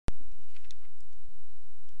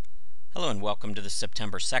Hello and welcome to the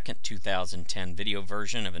September 2nd, 2010 video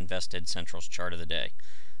version of Invested Central's Chart of the Day.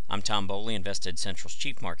 I'm Tom Boley, Invested Central's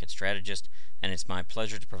Chief Market Strategist, and it's my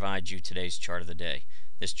pleasure to provide you today's Chart of the Day.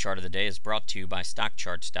 This Chart of the Day is brought to you by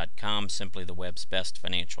StockCharts.com, simply the web's best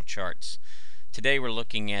financial charts. Today we're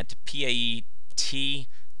looking at PAET,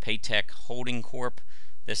 Paytech Holding Corp.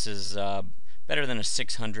 This is better than a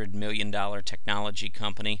 $600 million technology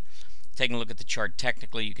company. Taking a look at the chart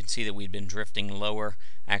technically, you can see that we've been drifting lower,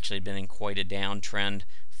 actually been in quite a downtrend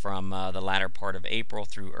from the latter part of April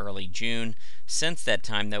through early June. Since that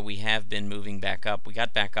time, though, we have been moving back up. We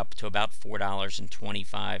got back up to about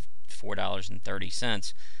 $4.25,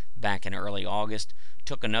 $4.30 back in early August.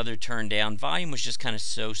 Took another turn down. Volume was just kind of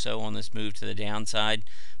so-so on this move to the downside,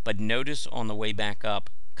 but notice on the way back up,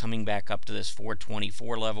 coming back up to this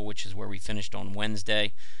 424 level, which is where we finished on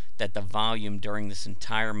Wednesday, that the volume during this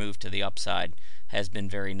entire move to the upside has been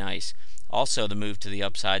very nice. Also, the move to the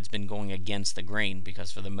upside has been going against the grain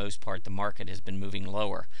because for the most part the market has been moving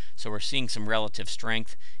lower. So we're seeing some relative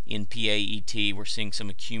strength in PAET. We're seeing some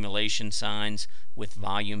accumulation signs with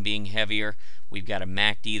volume being heavier. We've got a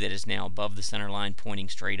MACD that is now above the center line pointing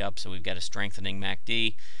straight up, so we've got a strengthening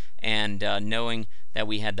MACD. And knowing that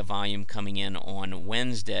we had the volume coming in on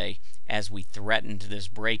Wednesday as we threatened this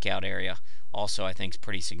breakout area, also I think is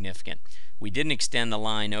pretty significant. We didn't extend the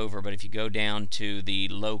line over, but if you go down to the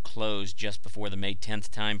low close just before the May 10th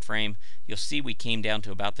time frame, you'll see we came down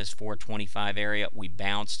to about this 425 area. We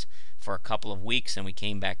bounced for a couple of weeks and we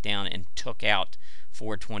came back down and took out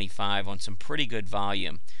 425 on some pretty good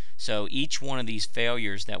volume. So each one of these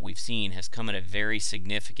failures that we've seen has come at a very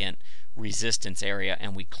significant resistance area,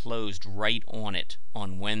 and we closed right on it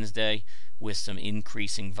on Wednesday with some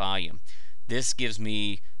increasing volume. This gives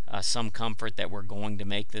me some comfort that we're going to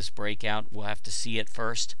make this breakout. We'll have to see it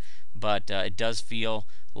first, but it does feel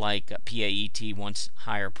like PAET wants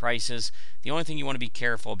higher prices. The only thing you want to be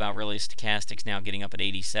careful about really is stochastics now getting up at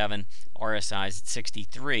 87, RSI's at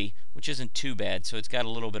 63, which isn't too bad, so it's got a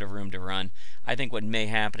little bit of room to run. I think what may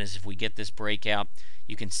happen is if we get this breakout,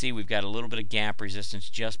 you can see we've got a little bit of gap resistance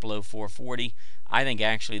just below 440. I think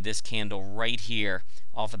actually this candle right here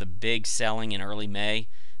off of the big selling in early May,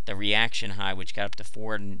 the reaction high, which got up to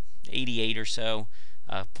 488 or so,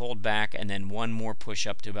 pulled back, and then one more push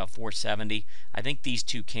up to about 470. I think these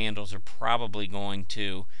two candles are probably going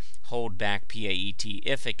to hold back PAET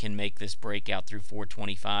if it can make this breakout through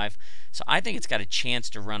 425. So I think it's got a chance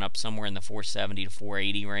to run up somewhere in the 470 to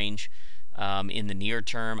 480 range. In the near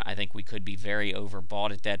term, I think we could be very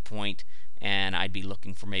overbought at that point, and I'd be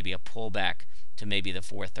looking for maybe a pullback to maybe the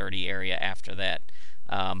 430 area after that.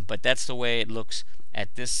 But that's the way it looks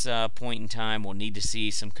at this point in time. We'll need to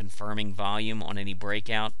see some confirming volume on any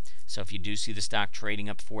breakout. So if you do see the stock trading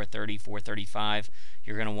up 430, 435,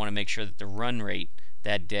 you're going to want to make sure that the run rate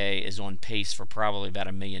that day is on pace for probably about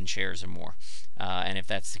 1 million shares or more. And if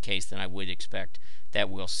that's the case, then I would expect that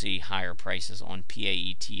we'll see higher prices on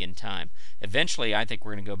PAET in time. Eventually, I think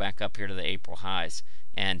we're going to go back up here to the April highs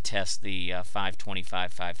and test the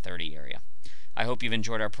 525, 530 area. I hope you've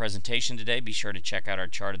enjoyed our presentation today. Be sure to check out our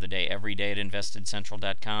chart of the day every day at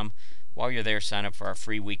InvestedCentral.com. While you're there, sign up for our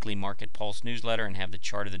free weekly Market Pulse newsletter and have the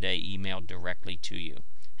chart of the day emailed directly to you.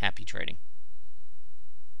 Happy trading.